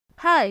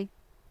Hi,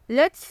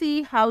 let's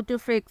see how to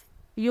fix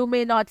you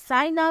may not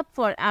sign up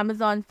for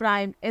Amazon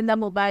Prime in the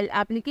mobile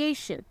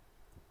application.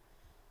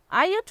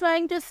 Are you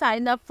trying to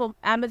sign up for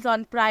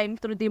Amazon Prime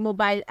through the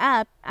mobile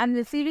app and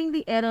receiving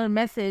the error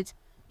message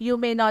you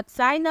may not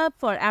sign up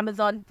for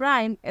Amazon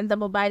Prime in the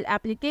mobile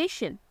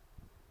application?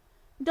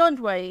 Don't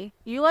worry,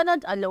 you are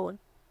not alone.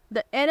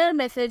 The error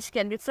message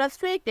can be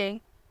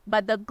frustrating,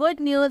 but the good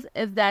news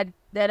is that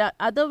there are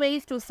other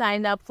ways to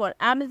sign up for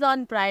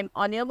Amazon Prime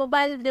on your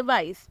mobile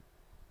device.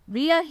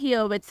 We are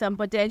here with some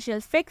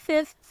potential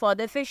fixes for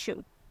this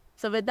issue.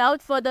 So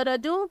without further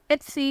ado,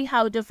 let's see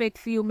how to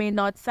fix you may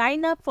not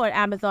sign up for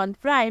Amazon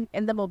Prime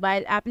in the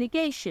mobile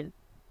application.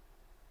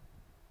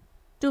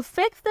 To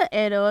fix the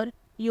error,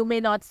 you may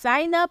not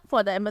sign up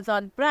for the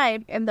Amazon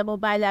Prime in the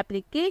mobile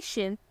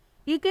application,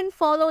 you can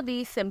follow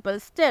these simple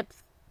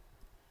steps.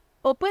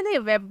 Open a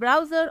web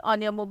browser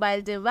on your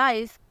mobile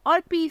device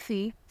or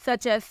PC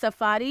such as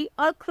Safari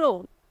or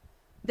Chrome.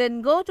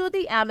 Then go to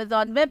the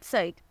Amazon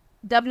website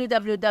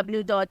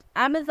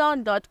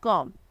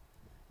www.amazon.com.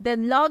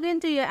 Then log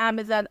into your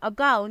Amazon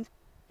account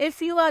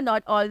if you are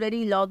not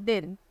already logged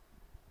in.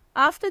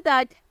 After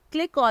that,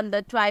 click on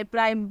the Try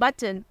Prime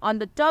button on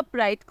the top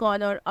right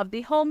corner of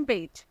the home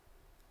page.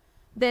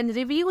 Then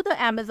review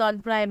the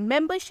Amazon Prime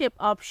membership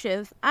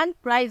options and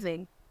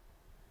pricing.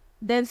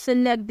 Then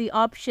select the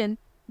option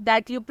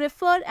that you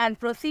prefer and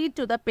proceed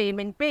to the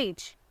payment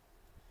page.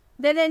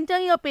 Then enter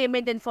your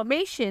payment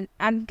information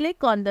and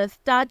click on the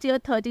Start Your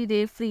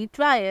 30-day free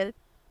trial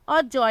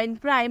or Join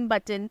Prime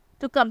button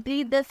to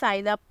complete the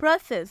sign-up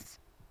process.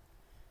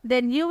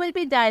 Then you will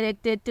be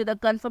directed to the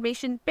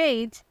confirmation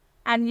page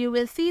and you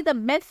will see the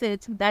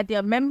message that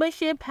your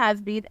membership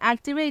has been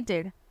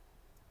activated.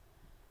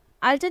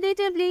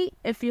 Alternatively,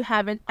 if you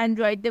have an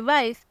Android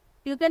device,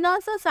 you can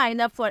also sign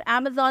up for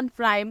Amazon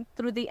Prime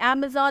through the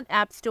Amazon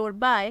App Store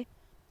by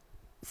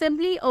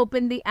simply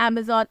open the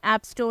Amazon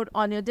App Store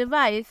on your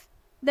device,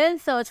 then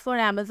search for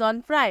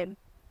Amazon Prime.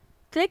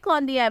 Click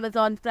on the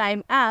Amazon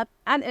Prime app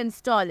and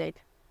install it.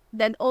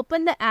 Then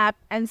open the app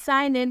and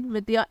sign in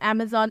with your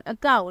Amazon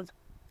account.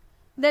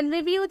 Then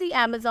review the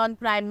Amazon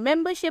Prime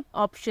membership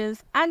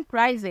options and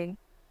pricing.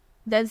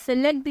 Then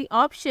select the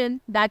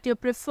option that you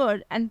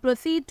prefer and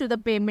proceed to the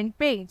payment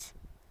page.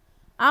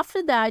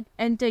 After that,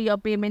 enter your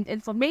payment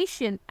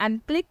information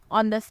and click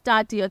on the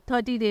Start Your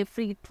 30-day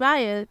free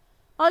trial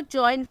or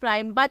Join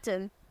Prime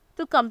button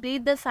to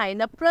complete the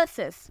sign-up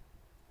process.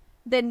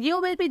 Then you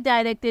will be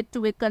directed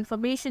to a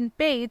confirmation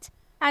page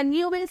and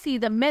you will see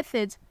the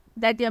message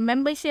that your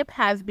membership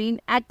has been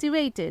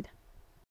activated.